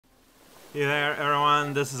Hey there,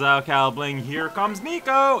 everyone. This is Cal Bling. Here comes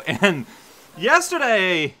Niko. And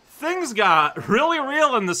yesterday, things got really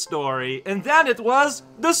real in the story, and then it was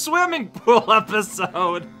the swimming pool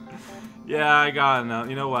episode. Yeah, I gotta know.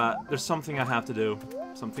 You know what? There's something I have to do.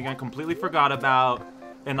 Something I completely forgot about,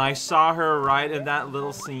 and I saw her right in that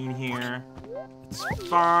little scene here. It's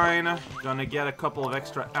fine. Gonna get a couple of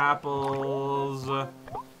extra apples.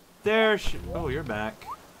 There she... Oh, you're back.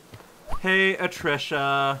 Hey,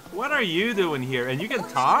 Atricia. What are you doing here? And you can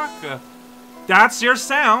talk? That's your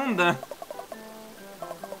sound! That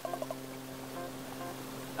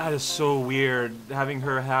is so weird, having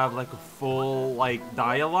her have, like, a full, like,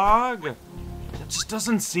 dialogue. It just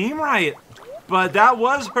doesn't seem right. But that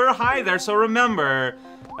was her hi there, so remember,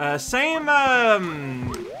 same,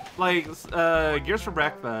 Gears for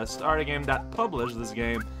Breakfast are the game that published this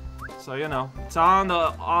game. So, you know, it's on the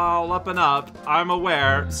all up and up. I'm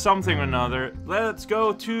aware, something or another. Let's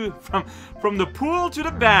go to, from the pool to the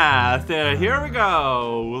bath. Here we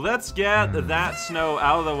go. Let's get that snow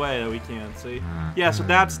out of the way that we can't see. Yeah, so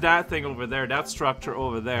that's that thing over there, that structure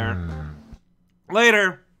over there.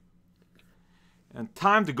 Later. And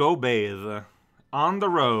time to go bathe. On the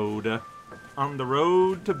road. On the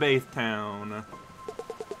road to Bath Town.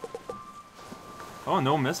 Oh,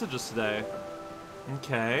 no messages today.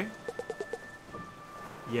 Okay.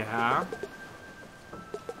 Yeah.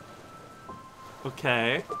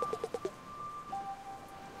 Okay.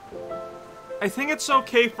 I think it's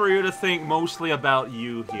okay for you to think mostly about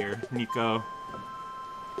you here, Niko.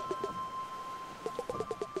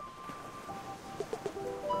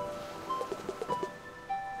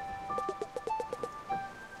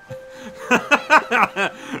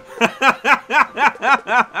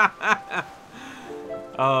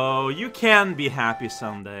 Oh, you can be happy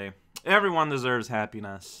someday. Everyone deserves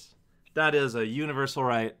happiness. That is a universal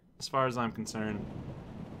right, as far as I'm concerned.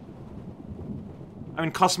 I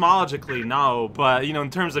mean, cosmologically, no, but, you know,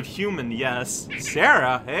 in terms of human, yes.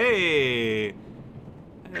 Sarah, hey!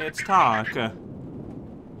 Let's talk.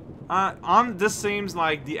 This seems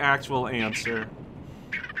like the actual answer.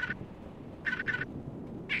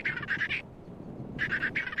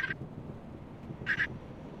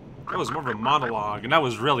 That was more of a monologue, and that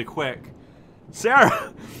was really quick.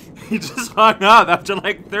 Sarah! He just hung up after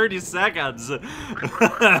like 30 seconds.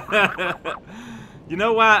 You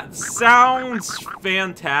know what? Sounds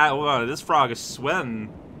fantastic. Whoa, this frog is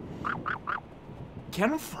sweating.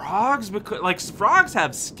 Can frogs become... Like, frogs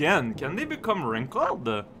have skin. Can they become wrinkled?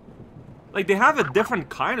 Like, they have a different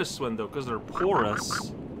kind of skin, though, because they're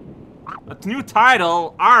porous. A new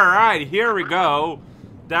title. Alright, here we go.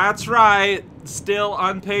 That's right. Still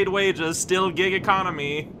unpaid wages. Still gig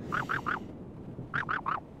economy.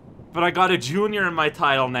 But I got a junior in my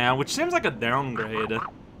title now, which seems like a downgrade.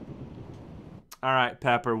 Alright,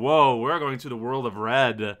 Pepper. Whoa, we're going to the world of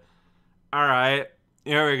red. Alright,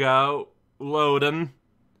 here we go. Loading.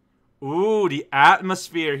 Ooh, the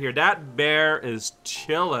atmosphere here. That bear is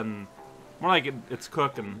chilling. More like it's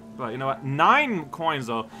cooking. But you know what? 9 coins,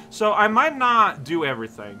 though. So I might not do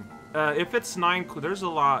everything. If it's 9, there's a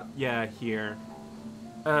lot, yeah, here.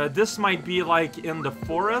 This might be like in the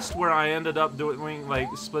forest where I ended up doing, like,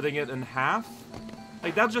 splitting it in half.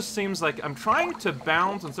 Like, that just seems like I'm trying to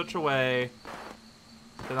bounce in such a way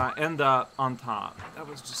that I end up on top. That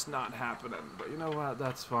was just not happening, but you know what?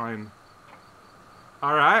 That's fine.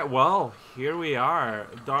 Alright, well, here we are.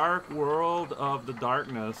 Dark world of the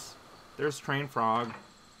darkness. There's Train Frog.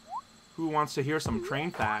 Who wants to hear some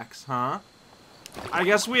train facts, huh? I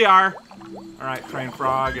guess we are. Alright, Train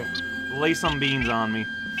Frog. Lay some beans on me.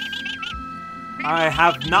 I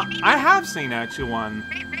have seen actually one.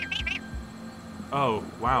 Oh,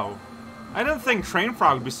 wow. I didn't think Train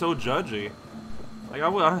Frog would be so judgy. Like,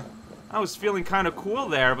 I was feeling kind of cool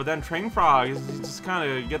there, but then Train Frog just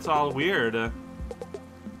kind of gets all weird.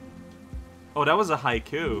 Oh, that was a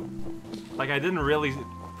haiku. Like, I didn't really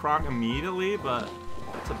proc immediately, but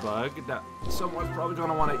it's a bug that someone's probably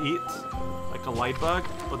gonna want to eat. Like a light bug.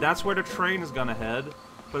 But that's where the train is gonna head.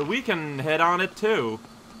 But we can head on it too.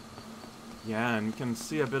 Yeah, and you can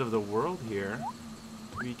see a bit of the world here.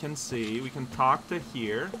 We can talk to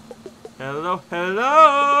here. Hello,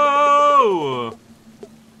 hello!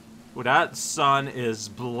 Oh, that sun is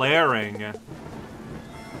blaring.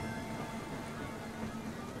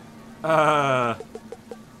 And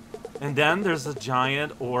then there's a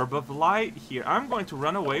giant orb of light here. I'm going to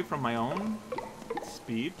run away from my own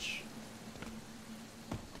speech.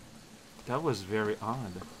 That was very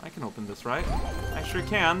odd. I can open this, right? I sure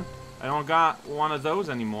can. I don't got one of those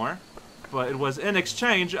anymore. But it was in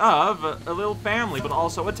exchange of a little family, but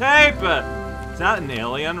also a tape! that an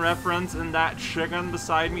alien reference in that chicken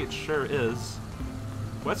beside me? It sure is.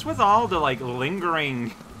 What's with all the, like,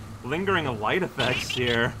 lingering light effects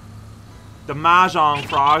here? The Mahjong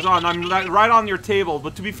frogs. Oh, and I'm right on your table,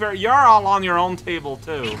 but to be fair, you're all on your own table,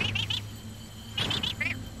 too.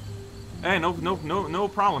 Hey, no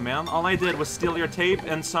problem, man. All I did was steal your tape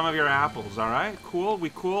and some of your apples, alright? Cool?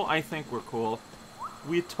 We cool? I think we're cool.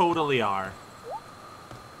 We totally are.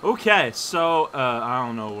 Okay, so, I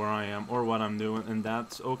don't know where I am or what I'm doing, and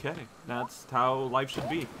that's okay. That's how life should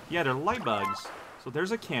be. Yeah, they're light bugs. So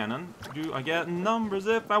there's a cannon. Do I get numbers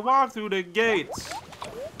if I walk through the gates?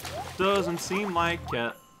 Doesn't seem like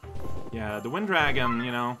it. Yeah, the wind dragon,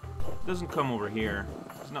 you know, doesn't come over here.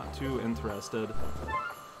 He's not too interested.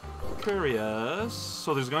 Curious.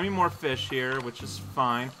 So there's gonna be more fish here, which is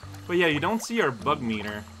fine. But yeah, you don't see our bug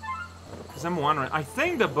meter. Because I'm wondering, I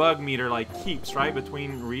think the bug meter, like, keeps, right,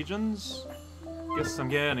 between regions? Guess I'm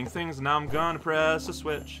getting things, and now I'm gonna press a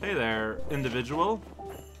switch. Hey there, individual.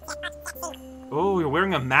 Oh, you're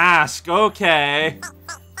wearing a mask. Okay.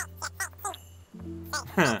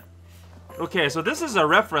 Okay, so this is a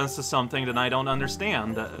reference to something that I don't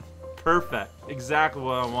understand. Perfect. Exactly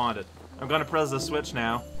what I wanted. I'm gonna press the switch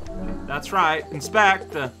now. That's right.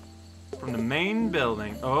 Inspect from the main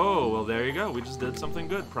building. Oh, well, there you go. We just did something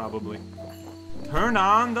good, probably. Turn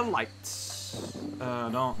on the lights.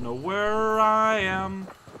 Don't know where I am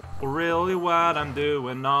or really what I'm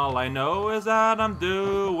doing. All I know is that I'm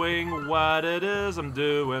doing what it is I'm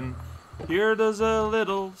doing. Here there's a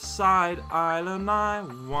little side island I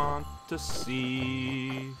want to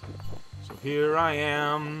see. So here I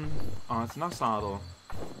am. Oh, it's not subtle.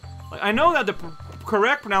 Like, I know that the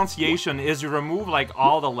correct pronunciation is you remove, like,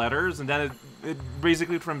 all the letters, and then it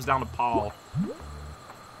basically trims down to Paul.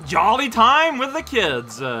 Jolly time with the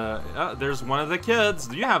kids. There's one of the kids.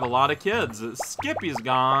 You have a lot of kids. Skippy's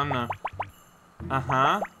gone.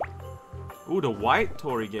 Uh-huh. Ooh, the white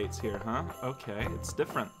Tory gates here, huh? Okay, it's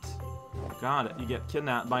different. Got it. You get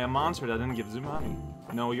kidnapped by a monster that didn't give you money.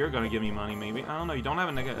 No, you're gonna give me money, maybe. I don't know. You don't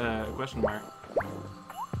have a question mark.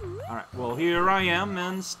 Alright, well, here I am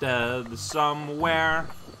instead, somewhere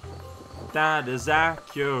that is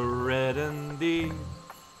accurate indeed.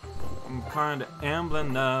 I'm kinda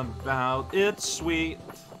ambling about it's sweet.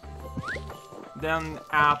 Then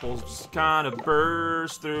apples just kinda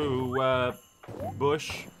burst through a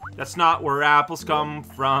bush. That's not where apples come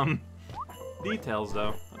from. Details,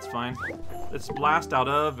 though. That's fine. Let's blast out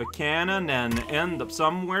of a cannon and end up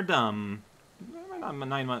somewhere dumb.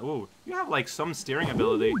 Ooh, you have, like, some steering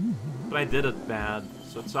ability, but I did it bad,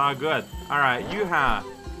 so it's all good. Alright, you have...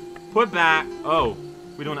 Put back... Oh,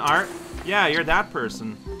 we doing art? Yeah, you're that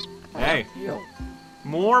person. Hey.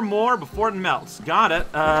 More before it melts. Got it.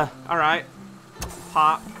 Alright.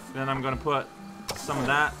 Pop. Then I'm gonna put some of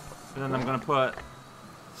that. And then I'm gonna put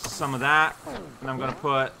some of that. And I'm gonna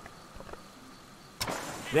put...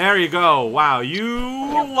 There you go. Wow, you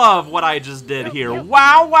love what I just did here.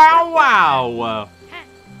 Wow, wow, wow.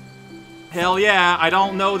 Hell yeah, I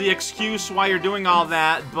don't know the excuse why you're doing all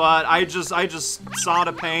that, but I just saw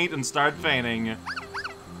the paint and started fainting.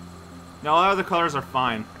 No, all the colors are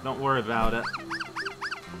fine. Don't worry about it.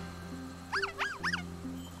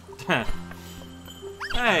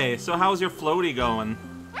 Hey, so how's your floaty going?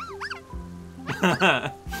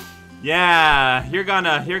 Yeah, you're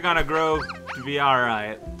gonna grow to be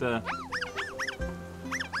alright.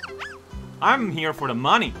 I'm here for the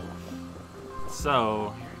money.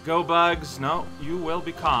 So, go bugs. No, you will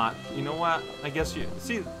be caught. You know what? I guess you...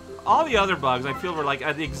 See, all the other bugs I feel were like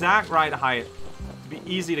at the exact right height to be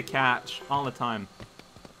easy to catch all the time.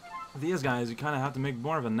 These guys, you kind of have to make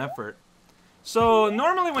more of an effort. So,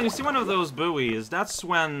 normally when you see one of those buoys, that's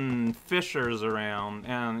when Fisher's around,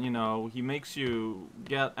 and, you know, he makes you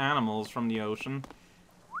get animals from the ocean.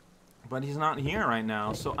 But he's not here right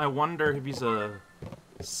now, so I wonder if he's a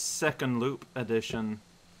second loop edition.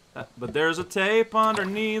 But there's a tape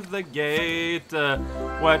underneath the gate.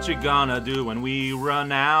 What you gonna do when we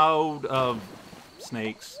run out of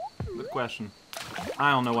snakes? Good question.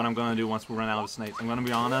 I don't know what I'm gonna do once we run out of snakes. I'm gonna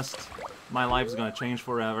be honest. My life is gonna change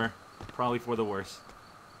forever. Probably for the worse.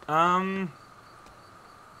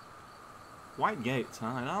 White gates, huh?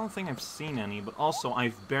 I don't think I've seen any, but also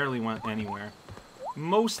I've barely went anywhere.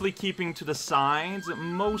 Mostly keeping to the sides,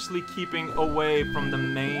 mostly keeping away from the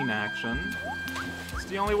main action. It's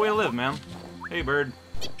the only way to live, man. Hey, bird.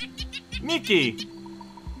 Mickey!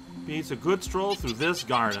 Beats a good stroll through this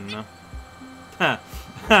garden.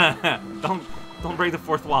 Don't break the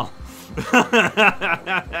fourth wall.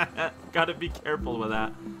 Gotta be careful with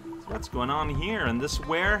that. So what's going on here in this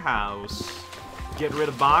warehouse? Get rid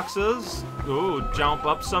of boxes. Ooh, jump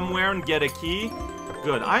up somewhere and get a key.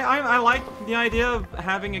 Good. I like the idea of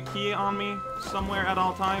having a key on me somewhere at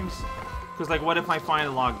all times. Because, like, what if I find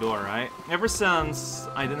a locked door, right? Ever since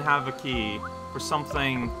I didn't have a key for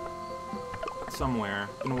something somewhere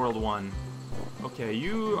in World 1. Okay,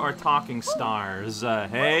 you are talking stars.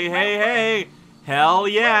 Hey, hey, hey! Hell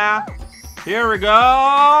yeah! Here we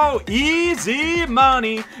go! Easy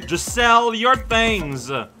money! Just sell your things!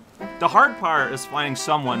 The hard part is finding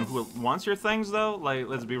someone who wants your things, though. Like,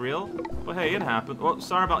 let's be real. But hey, it happened. Oh,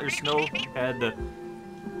 sorry about your snow head.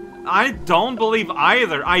 I don't believe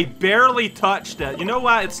either. I barely touched it. You know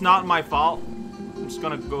what? It's not my fault. I'm just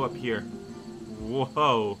gonna go up here.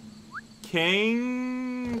 Whoa.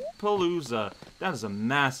 King Palooza. That is a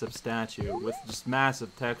massive statue with just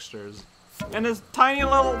massive textures. And this tiny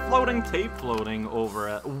little floating tape floating over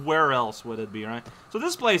it. Where else would it be, right? So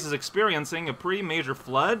this place is experiencing a pretty major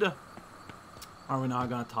flood. Are we not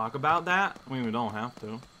gonna talk about that? I mean, we don't have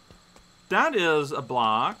to. That is a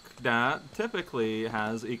block that typically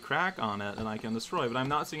has a crack on it and I can destroy, but I'm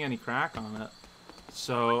not seeing any crack on it.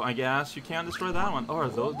 So I guess you can't destroy that one. Oh,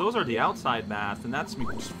 those are the outside baths, and that's me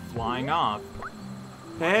just flying off.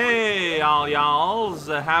 Hey, all y'alls,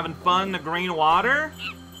 having fun in the green water?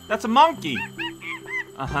 That's a monkey.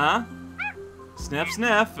 Uh-huh. Sniff,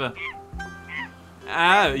 sniff.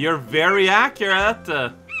 You're very accurate.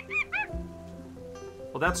 Well,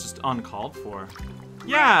 that's just uncalled for.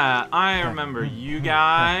 Yeah, I remember you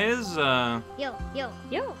guys. Yo, yo, yo.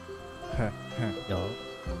 Yo.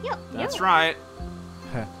 Yo, That's yo. right.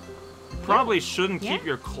 Probably shouldn't keep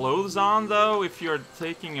your clothes on, though, if you're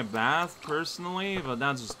taking a bath, personally, but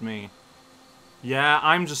that's just me. Yeah,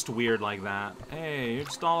 I'm just weird like that. Hey, you're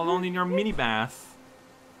just all alone in your mini bath.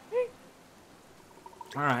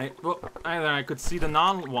 Alright, well, either I could see the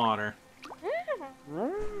non-water.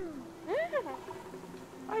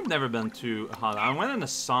 I've never been too hot. I went in a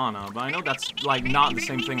sauna, but I know that's, like, not the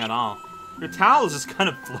same thing at all. Your towel is just kind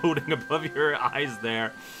of floating above your eyes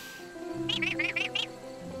there.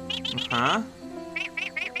 Huh?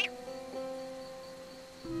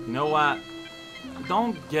 You know what?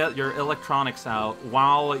 Don't get your electronics out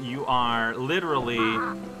while you are literally...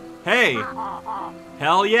 Hey!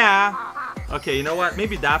 Hell yeah! Okay, you know what?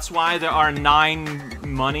 Maybe that's why there are 9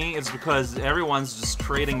 money. It's because everyone's just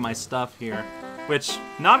trading my stuff here. Which,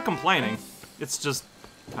 not complaining. It's just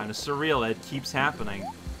kind of surreal. It keeps happening.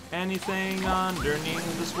 Anything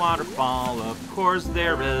underneath this waterfall? Of course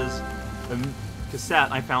there is. A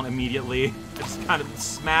cassette I found immediately. I just kind of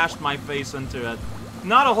smashed my face into it.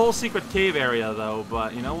 Not a whole secret cave area though,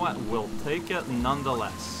 but you know what? We'll take it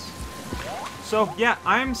nonetheless. So yeah,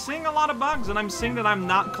 I'm seeing a lot of bugs, and I'm seeing that I'm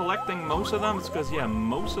not collecting most of them. It's because, yeah,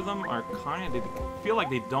 most of them are kind of... feel like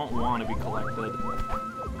they don't want to be collected.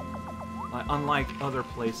 Like, unlike other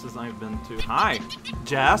places I've been to. Hi,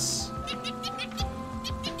 Jess.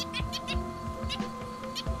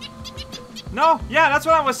 No, yeah, that's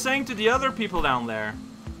what I was saying to the other people down there.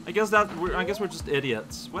 I guess we're just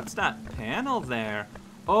idiots. What's that panel there?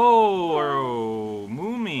 Oh,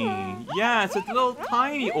 Moomy. Yeah, it's a little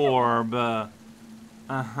tiny orb.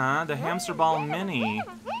 Uh-huh, the hamster ball mini.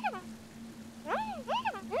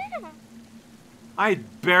 I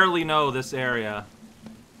barely know this area.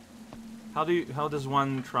 How does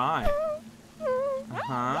one try?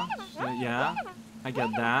 Uh-huh. So, yeah, I get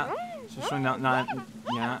that. So showing not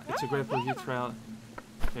yeah, it's a great review trail.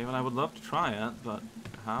 Okay, well, I would love to try it, but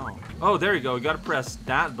how? Oh, there you go. You gotta press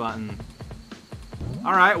that button.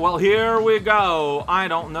 Alright, well, here we go. I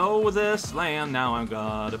don't know this land. Now I've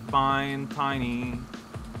gotta find tiny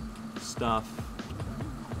stuff.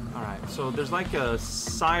 Alright, so there's like a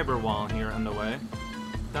cyber wall here in the way.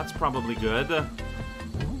 That's probably good.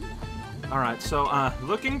 Alright, so,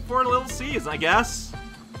 looking for little seeds, I guess.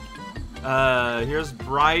 Here's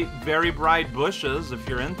bright, very bright bushes, if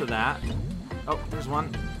you're into that. Oh, there's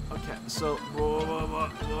one. Okay, so, whoa.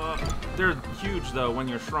 They're huge, though, when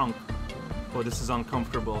you're shrunk. Oh, this is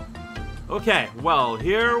uncomfortable. Okay, well,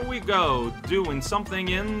 here we go. Doing something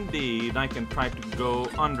indeed. I can try to go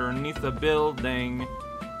underneath the building.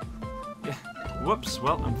 Yeah. Whoops,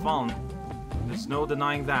 well, I'm falling. There's no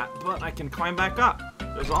denying that, but I can climb back up.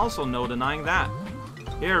 There's also no denying that.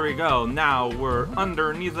 Here we go. Now we're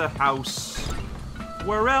underneath the house.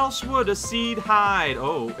 Where else would a seed hide?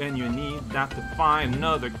 Oh, and you need that to find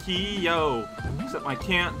another key, yo. Except I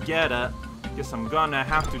can't get it. Guess I'm gonna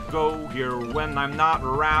have to go here when I'm not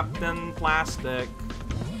wrapped in plastic.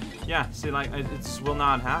 Yeah, see, like, it will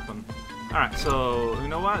not happen. Alright, so, you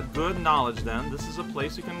know what? Good knowledge, then. This is a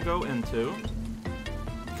place you can go into.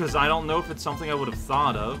 Because I don't know if it's something I would have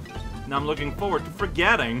thought of. And I'm looking forward to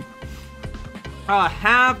forgetting. I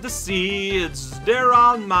have the seeds, they're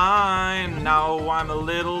all mine. Now I'm a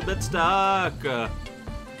little bit stuck.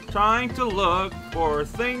 Trying to look for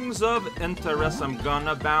things of interest. I'm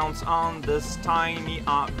gonna bounce on this tiny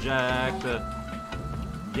object.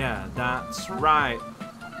 Yeah, that's right.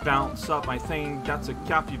 Bounce up, I think that's a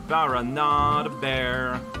capybara, not a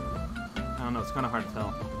bear. I don't know, it's kind of hard to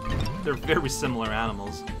tell. They're very similar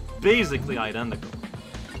animals. Basically identical.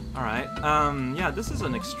 Alright, yeah, this is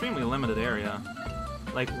an extremely limited area.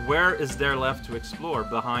 Like, where is there left to explore?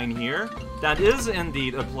 Behind here? That is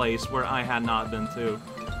indeed a place where I had not been to.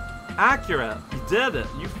 Accurate! You did it!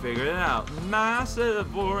 You figured it out.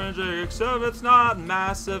 Massive orange, except it's not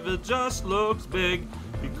massive, it just looks big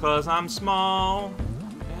because I'm small.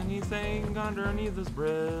 Anything underneath this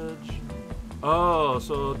bridge? Oh,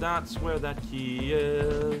 so that's where that key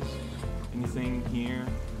is. Anything here?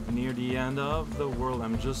 Near the end of the world,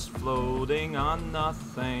 I'm just floating on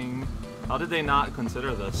nothing. How did they not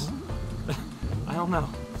consider this? I don't know.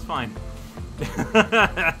 It's fine.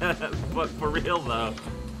 But for real, though.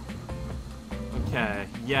 Okay,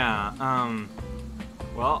 yeah,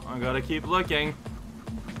 well, I gotta keep looking.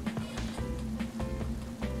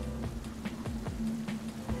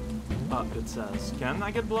 Up, it says. Can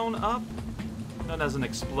I get blown up? Not as in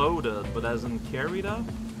exploded, but as in carried up?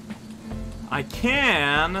 I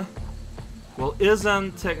can! Well,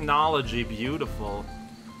 isn't technology beautiful?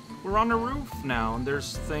 We're on a roof now, and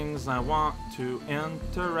there's things I want to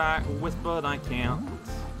interact with, but I can't.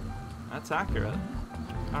 That's accurate.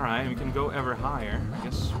 Alright, we can go ever higher. I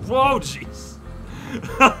guess. Whoa, jeez!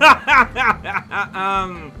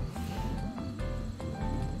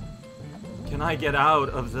 Can I get out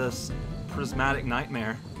of this prismatic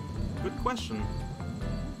nightmare? Good question.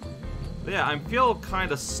 But yeah, I feel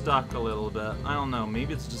kind of stuck a little bit. I don't know,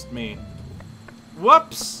 maybe it's just me.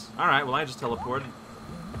 Whoops! Alright, well I just teleported.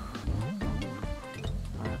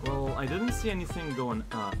 Alright, well I didn't see anything going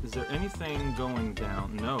up. Is there anything going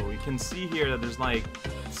down? No, you can see here that there's like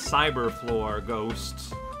cyber floor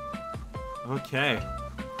ghosts. Okay.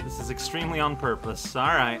 This is extremely on purpose.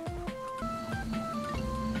 Alright.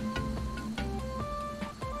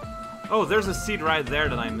 Oh, there's a seed right there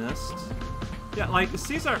that I missed. Yeah, like,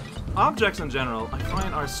 seeds are... Objects in general, I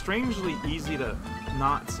find, are strangely easy to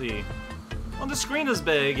not see. Well, the screen is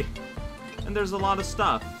big, and there's a lot of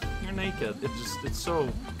stuff. You're naked. It's so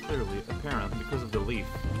clearly apparent because of the leaf.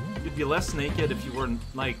 You'd be less naked if you were,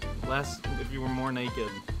 like, if you were more naked.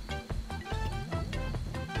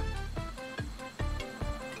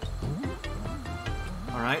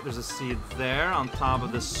 Alright, there's a seed there on top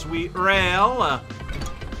of this sweet rail.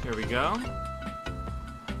 Here we go.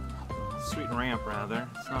 Sweet ramp, rather.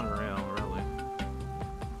 It's not a rail, really.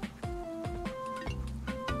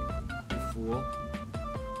 You fool.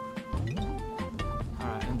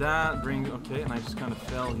 Alright, and that brings... Okay, and I just kind of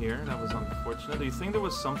fell here. That was unfortunate. Do you think there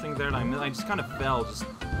was something there that I missed? I just kind of fell.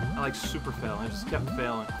 I, like, super fell. I just kept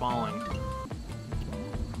falling.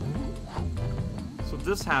 So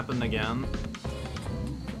this happened again.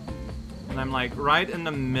 And I'm, like, right in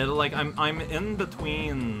the middle. Like, I'm in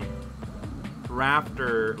between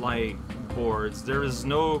rafter, like, boards. There is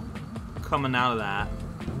no coming out of that.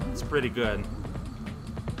 It's pretty good.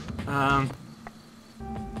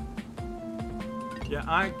 Yeah,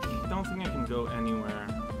 I don't think I can go anywhere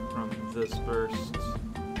from this burst.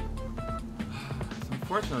 It's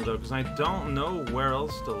unfortunate though, because I don't know where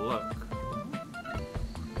else to look.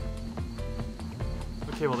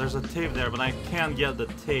 Okay, well there's a tape there, but I can't get the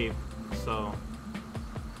tape, so...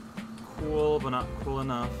 Cool, but not cool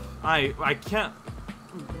enough. I can't...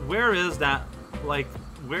 Where is that, like,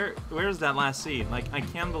 where's that last seed? Like, I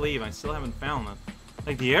can't believe I still haven't found it.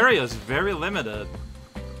 Like, the area is very limited.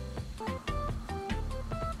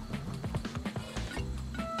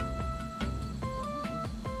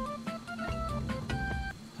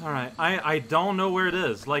 Alright, I don't know where it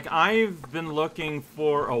is. Like, I've been looking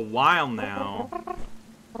for a while now.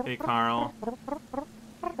 Hey, Carl.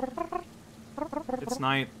 It's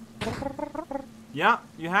night. Yeah,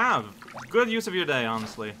 you have. Good use of your day,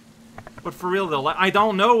 honestly. But for real, though, I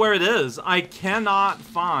don't know where it is. I cannot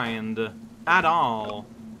find, at all,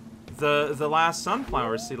 the last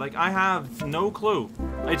sunflower seed. Like, I have no clue.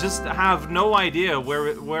 I just have no idea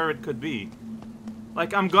where it could be.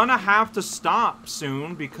 Like, I'm gonna have to stop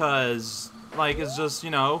soon because, like, it's just, you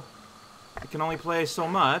know, I can only play so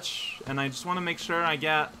much, and I just want to make sure I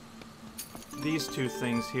get these two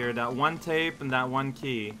things here, that one tape and that one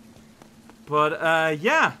key. But,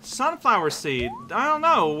 yeah, sunflower seed. I don't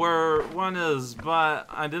know where one is, but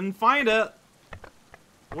I didn't find it.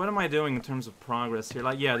 What am I doing in terms of progress here?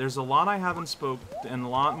 Like, yeah, there's a lot I haven't spoke, and a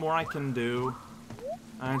lot more I can do.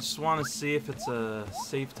 I just want to see if it's a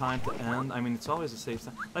safe time to end. I mean, it's always a safe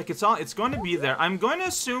time. Like, it's going to be there. I'm going to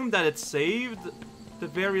assume that it saved the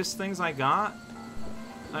various things I got.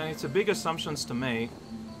 I mean, it's a big assumptions to make.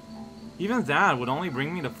 Even that would only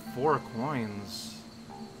bring me to 4 coins.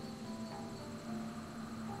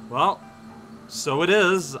 Well, so it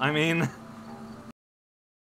is. I mean...